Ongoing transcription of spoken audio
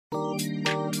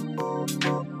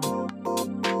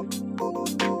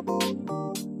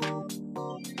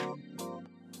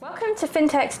to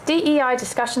FinTech's DEI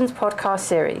Discussions podcast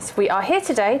series. We are here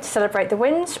today to celebrate the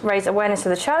wins, raise awareness of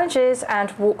the challenges,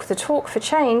 and walk the talk for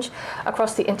change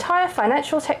across the entire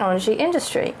financial technology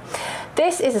industry.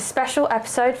 This is a special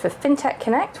episode for FinTech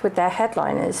Connect with their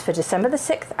headliners for December the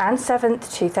 6th and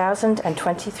 7th,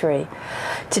 2023.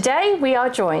 Today, we are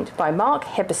joined by Mark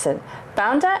Hipperson,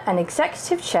 founder and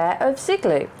executive chair of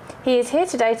Ziglu. He is here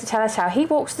today to tell us how he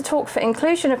walks the talk for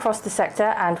inclusion across the sector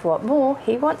and what more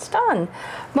he wants done.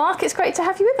 Mark, it's great to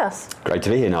have you with us. Great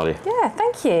to be here, Nadia. Yeah,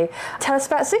 thank you. Tell us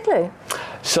about Ziglu.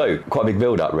 So, quite a big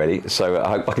build-up, really. So I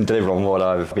hope I can deliver on what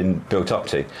I've been built up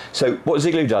to. So what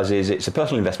Ziglu does is it's a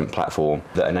personal investment platform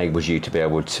that enables you to be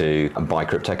able to buy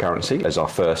cryptocurrency as our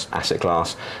first asset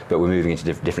class, but we're moving into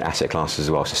different asset classes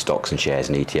as well, so stocks and shares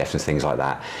and ETFs and things like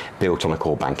that, built on a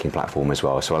core banking platform as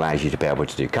well. So it allows you to be able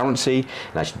to do currency,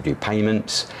 allows you to do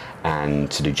payments, and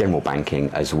to do general banking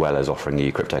as well as offering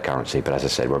you cryptocurrency. But as I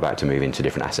said, we're about to move into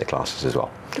different asset classes as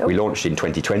well. Cool. We launched in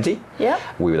 2020. Yeah.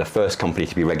 We were the first company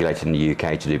to be regulated in the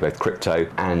UK to do both crypto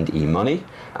and e-money.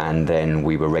 And then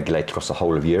we were regulated across the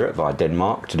whole of Europe via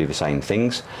Denmark to do the same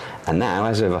things. And now,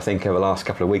 as of I think over the last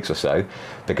couple of weeks or so,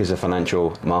 because the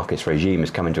financial markets regime has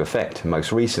come into effect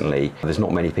most recently, there's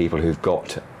not many people who've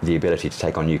got the ability to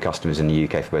take on new customers in the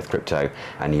UK for both crypto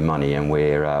and e-money, and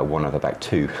we're one of about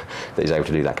two that is able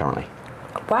to do that currently.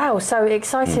 Wow, so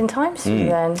exciting times for you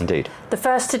then. Indeed. The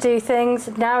first to do things,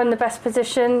 now in the best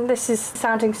position. This is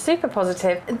sounding super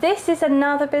positive. This is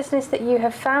another business that you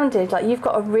have founded. Like, you've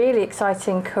got a really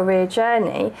exciting career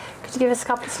journey. Could you give us a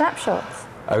couple of snapshots?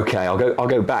 Okay, I'll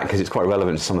go back because it's quite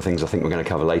relevant to some of the things I think we're going to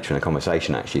cover later in the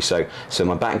conversation, actually. So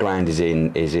my background is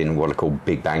in what I call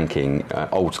big banking,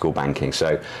 old school banking.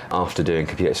 So after doing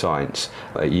computer science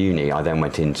at uni, I then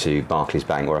went into Barclays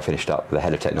Bank, where I finished up the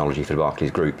head of technology for the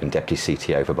Barclays Group and deputy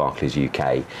CTO for Barclays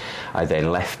UK. I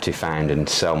then left to found and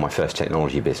sell my first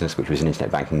technology business, which was an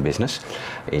internet banking business,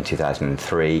 in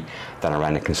 2003. Then I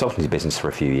ran a consultancy business for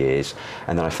a few years,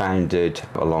 and then I founded,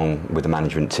 along with the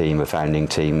management team, a founding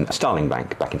team, Starling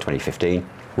Bank, back in 2015.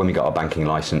 When we got our banking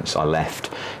license, I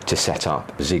left to set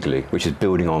up Ziglu, which is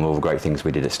building on all the great things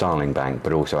we did at Starling Bank,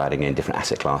 but also adding in different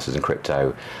asset classes and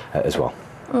crypto as well.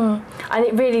 And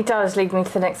it really does lead me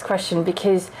to the next question,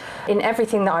 because in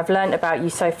everything that I've learned about you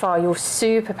so far, you're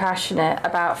super passionate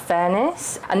about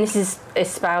fairness, and this is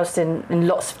espoused in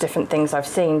lots of different things I've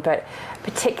seen, but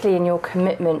particularly in your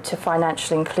commitment to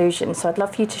financial inclusion. So I'd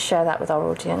love for you to share that with our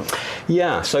audience.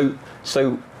 Yeah, so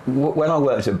when I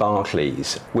worked at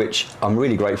Barclays, which I'm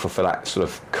really grateful for that sort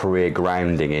of career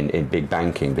grounding in big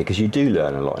banking, because you do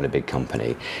learn a lot in a big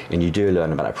company, and you do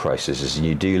learn about processes, and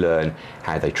you do learn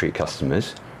how they treat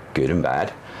customers, good and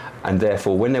bad. And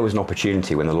therefore, when there was an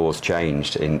opportunity, when the laws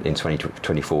changed in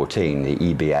 2014, the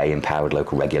EBA empowered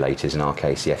local regulators, in our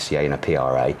case the FCA and a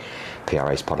PRA.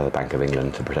 PRA is part of the Bank of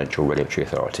England, the Prudential Regulatory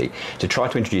Authority, to try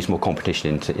to introduce more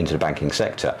competition into the banking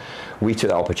sector. We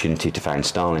took that opportunity to found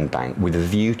Starling Bank with a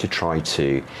view to try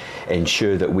to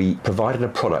ensure that we provided a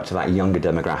product to that younger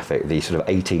demographic, the sort of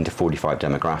 18 to 45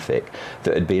 demographic,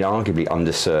 that had been arguably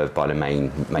underserved by the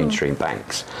mainstream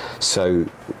banks. So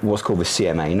what's called the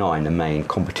CMA 9, the main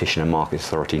Competition and Markets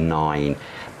Authority 9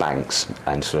 banks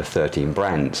and sort of 13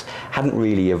 brands, hadn't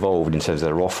really evolved in terms of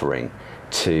their offering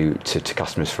to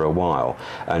customers for a while.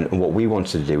 And what we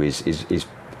wanted to do is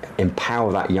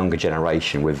empower that younger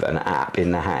generation with an app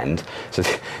in their hand. So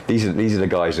these are the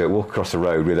guys that walk across the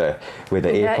road with their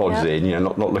earpods in,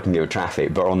 not looking at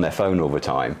traffic, but on their phone all the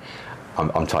time.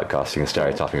 I'm typecasting and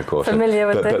stereotyping, of course. Familiar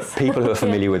with this. But people who are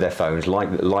familiar with their phones, like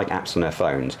apps on their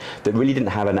phones, that really didn't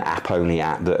have an app-only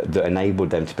app that enabled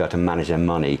them to be able to manage their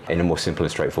money in a more simple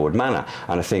and straightforward manner.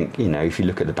 And I think, if you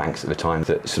look at the banks at the time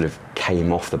that sort of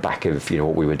came off the back of,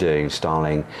 what we were doing,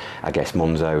 Starling, I guess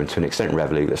Monzo, and to an extent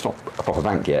Revolut, that's not a proper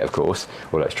bank yet, of course,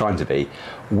 although it's trying to be,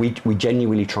 we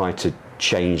genuinely tried to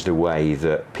changed the way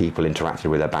that people interacted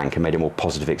with their bank and made it a more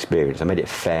positive experience. I made it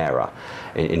fairer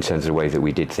in terms of the way that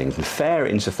we did things, and fair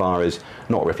insofar as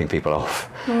not ripping people off.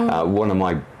 One of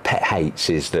my pet hates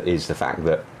is the fact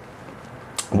that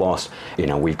whilst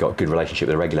we've got a good relationship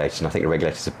with the regulators, and I think the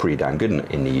regulators are pretty damn good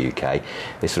in the UK,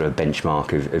 this sort of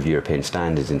benchmark of European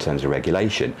standards in terms of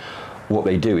regulation, what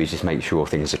they do is just make sure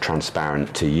things are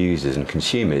transparent to users and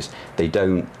consumers. They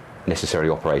don't necessarily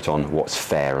operate on what's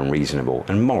fair and reasonable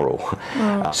and moral.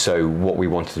 So what we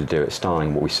wanted to do at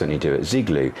Starling, what we certainly do at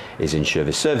Ziglu, is ensure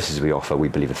the services we offer, we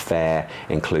believe, are fair,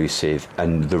 inclusive,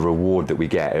 and the reward that we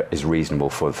get is reasonable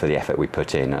for the effort we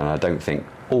put in. And I don't think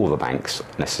all the banks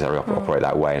necessarily operate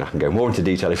that way, and I can go more into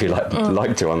detail if you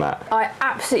like to on that. I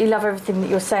absolutely love everything that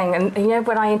you're saying, and you know,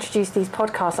 when I introduce these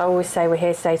podcasts, I always say we're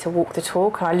here today to walk the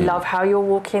talk, and I love how you're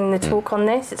walking the talk on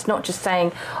this. It's not just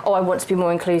saying, oh, I want to be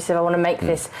more inclusive, I want to make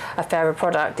this a fairer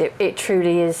product. It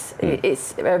truly is,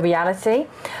 it's a reality.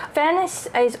 Fairness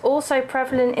is also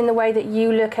prevalent in the way that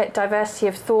you look at diversity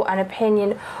of thought and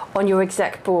opinion on your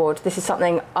exec board. This is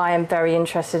something I am very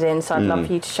interested in, so I'd love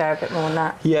for you to share a bit more on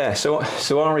that. Yeah, so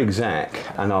our exec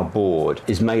and our board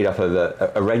is made up of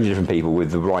a range of different people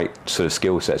with the right sort of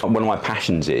skill sets. One of my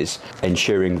passions is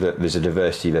ensuring that there's a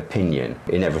diversity of opinion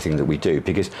in everything that we do,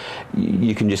 because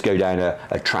you can just go down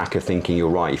a track of thinking you're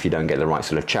right if you don't get the right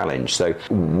sort of challenge. So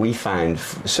we found,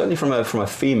 certainly from a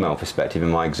female perspective in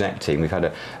my exec team, we've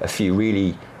had a few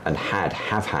really, and have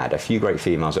had a few great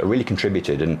females that have really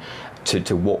contributed and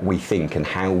to what we think and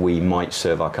how we might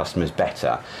serve our customers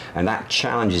better. And that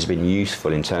challenge has been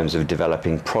useful in terms of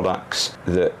developing products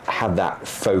that have that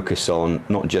focus on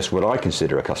not just what I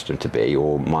consider a customer to be,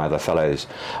 or my other fellows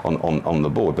on the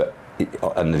board, but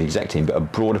and the exec team, but a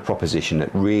broader proposition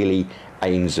that really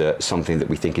aims at something that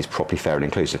we think is properly fair and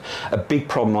inclusive. A big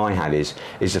problem I had is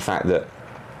the fact that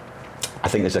I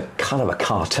think there's a kind of a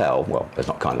cartel, well, there's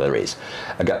not kind of, there is,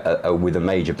 with the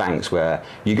major banks where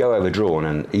you go overdrawn,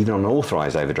 and even on an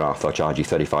authorised overdraft, they'll charge you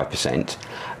 35%,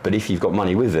 but if you've got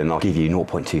money with them, they'll give you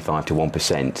 0.25 to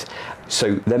 1%.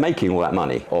 So they're making all that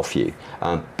money off you,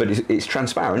 but it's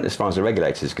transparent as far as the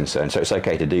regulator is concerned, so it's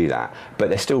okay to do that, but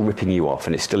they're still ripping you off,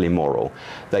 and it's still immoral.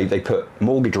 They put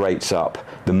mortgage rates up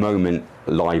the moment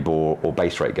LIBOR or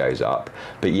base rate goes up,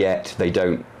 but yet they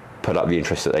don't put up the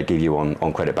interest that they give you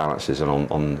on credit balances and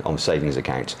on savings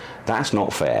accounts. That's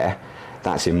not fair.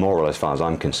 That's immoral as far as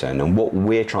I'm concerned. And what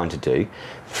we're trying to do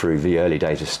through the early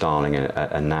days of Starling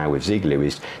and now with Ziglu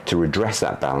is to redress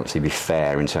that balance, to be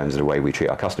fair in terms of the way we treat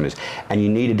our customers. And you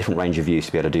need a different range of views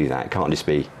to be able to do that. It can't just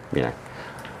be,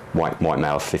 white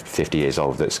male 50 years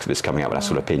old that's coming up with that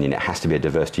sort of opinion. It has to be a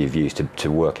diversity of views to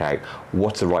work out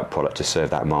what's the right product to serve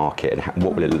that market, and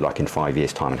what will it look like in 5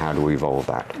 years' time, and how do we evolve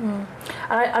that. And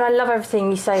I love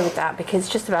everything you say with that, because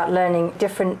it's just about learning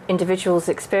different individuals'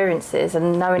 experiences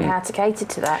and knowing how to cater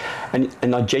to that.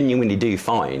 And I genuinely do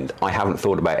find I haven't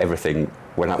thought about everything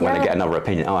when I get another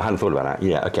opinion. Oh, I hadn't thought about that.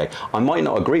 Yeah, okay. I might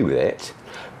not agree with it,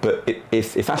 but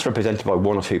if that's represented by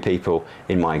one or two people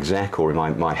in my exec or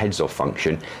in my heads off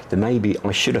function, then maybe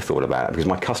I should have thought about it, because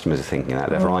my customers are thinking that,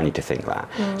 therefore I need to think that.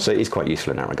 So it is quite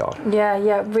useful in that regard.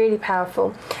 Yeah, really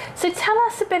powerful. So tell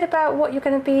us a bit about what you're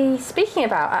going to be speaking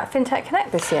about at FinTech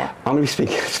Connect this year. I'm going to be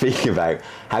speaking about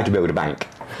how to build a bank.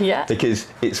 Yeah. Because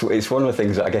it's one of the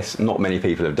things that I guess not many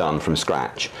people have done from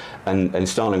scratch. And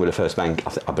Starling were the first bank,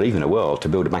 I believe, in the world to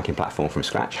build a banking platform from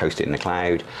scratch, host it in the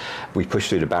cloud. We pushed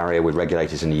through the barrier with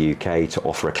regulators in the UK to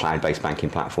offer a cloud-based banking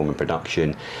platform in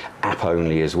production, app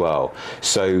only as well.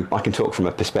 So I can talk from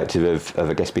a perspective of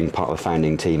I guess, being part of the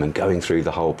founding team and going through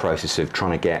the whole process of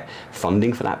trying to get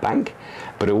funding for that bank,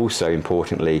 but also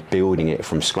importantly building it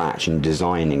from scratch and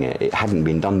designing it. It hadn't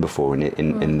been done before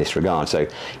in this regard. So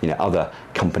other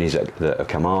companies that have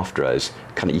come after us,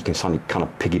 you can kind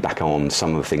of piggyback on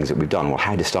some of the things that we've done. Well,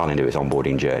 how does Starling do its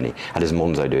onboarding journey? How does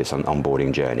Monzo do its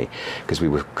onboarding journey? Because we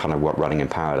were kind of running in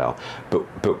parallel. But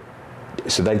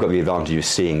so they've got the advantage of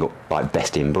seeing like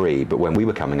best in breed. But when we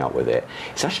were coming up with it,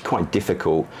 it's actually quite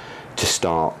difficult to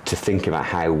start to think about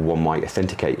how one might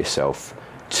authenticate yourself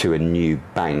to a new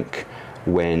bank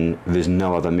when there's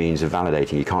no other means of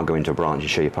validating. You can't go into a branch and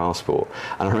show your passport.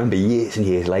 And I remember years and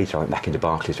years later, I went back into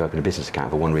Barclays to open a business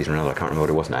account for one reason or another. I can't remember what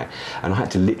it was now. And I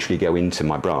had to literally go into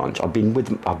my branch. I've been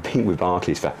with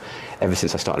Barclays ever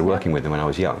since I started working with them when I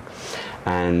was young.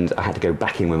 And I had to go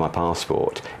back in with my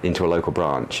passport into a local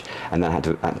branch, and then I had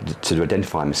to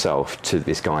identify myself to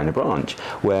this guy in a branch,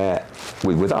 where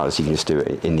with us you can just do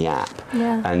it in the app.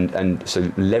 And so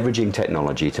leveraging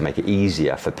technology to make it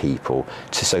easier for people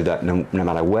so that no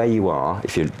matter where you are,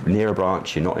 if you're near a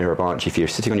branch, you're not near a branch, if you're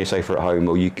sitting on your sofa at home,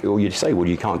 or you're disabled,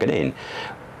 you can't get in.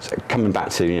 So coming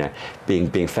back to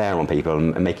being fair on people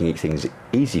and making things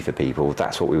easy for people,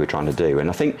 that's what we were trying to do. And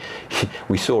I think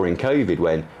we saw in COVID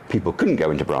when people couldn't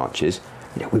go into branches,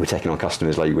 we were taking on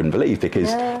customers like you wouldn't believe,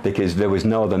 because there was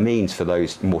no other means for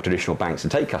those more traditional banks to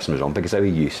take customers on, because they were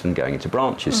used to them going into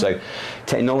branches. So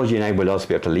technology enabled us to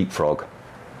be able to leapfrog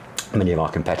many of our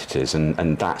competitors,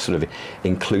 and that sort of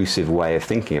inclusive way of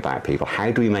thinking about people.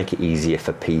 How do we make it easier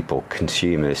for people,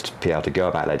 consumers, to be able to go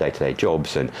about their day-to-day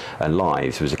jobs and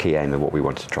lives was a key aim of what we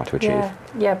wanted to try to achieve.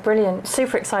 Yeah, brilliant.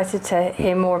 Super excited to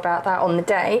hear more about that on the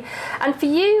day. And for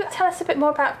you, tell us a bit more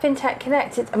about FinTech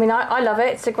Connect. I love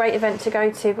it. It's a great event to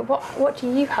go to, but what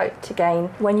do you hope to gain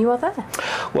when you are there?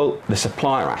 Well, the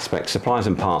supplier aspect, suppliers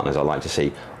and partners, I like to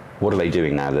see what are they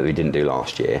doing now that they didn't do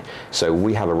last year. So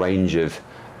we have a range of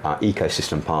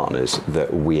ecosystem partners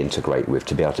that we integrate with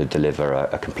to be able to deliver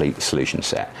a complete solution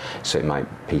set. So it might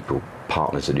be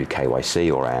partners that do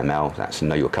KYC or AML, that's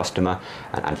know your customer,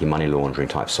 and anti-money laundering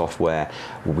type software.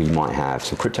 We might have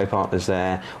some crypto partners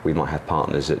there. We might have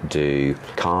partners that do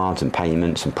cards and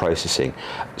payments and processing.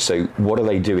 So what are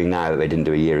they doing now that they didn't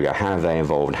do a year ago? How have they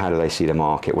evolved? How do they see the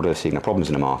market? What are they seeing the problems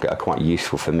in the market? Are quite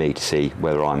useful for me to see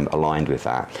whether I'm aligned with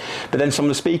that. But then some of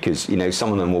the speakers,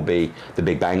 some of them will be the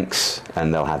big banks,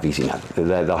 and they'll have these,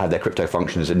 they'll have their crypto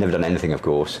functions. They've never done anything, of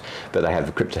course, but they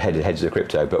have the heads of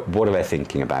crypto. But what are they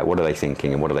thinking about? What are they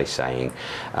thinking and what are they saying?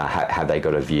 Have they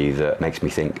got a view that makes me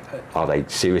think, are they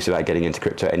serious about getting into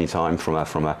crypto at any time from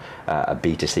a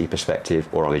B2C perspective,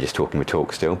 or are they just talking the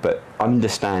talk still? But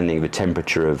understanding the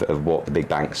temperature of what the big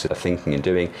banks are thinking and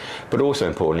doing, but also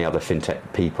importantly other fintech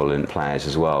people and players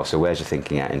as well. So where's the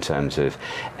thinking at in terms of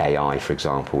AI, for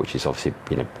example, which is obviously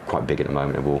quite big at the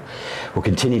moment and will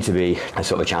continue to be a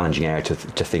sort of a challenging area to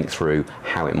think through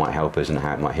how it might help us and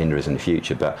how it might hinder us in the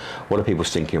future. But what are people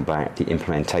thinking about the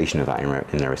implementation of that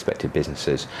in their respective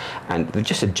businesses, and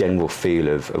just a general feel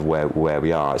of where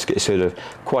we are. It's sort of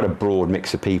quite a broad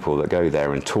mix of people that go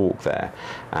there and talk there,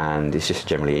 and it's just a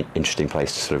generally interesting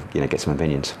place to sort of get some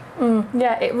opinions.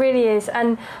 Yeah, it really is.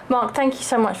 And Mark, thank you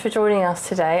so much for joining us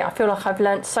today. I feel like I've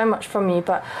learnt so much from you,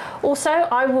 but also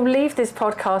I will leave this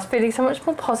podcast feeling so much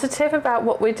more positive about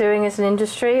what we're doing as an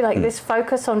industry. This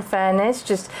focus on fairness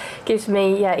just gives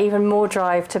me even more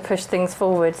drive to push things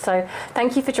forward. So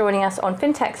thank you for joining us on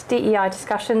FinTech's DEI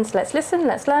discussions. Let's listen,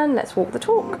 let's learn, let's walk the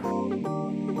talk.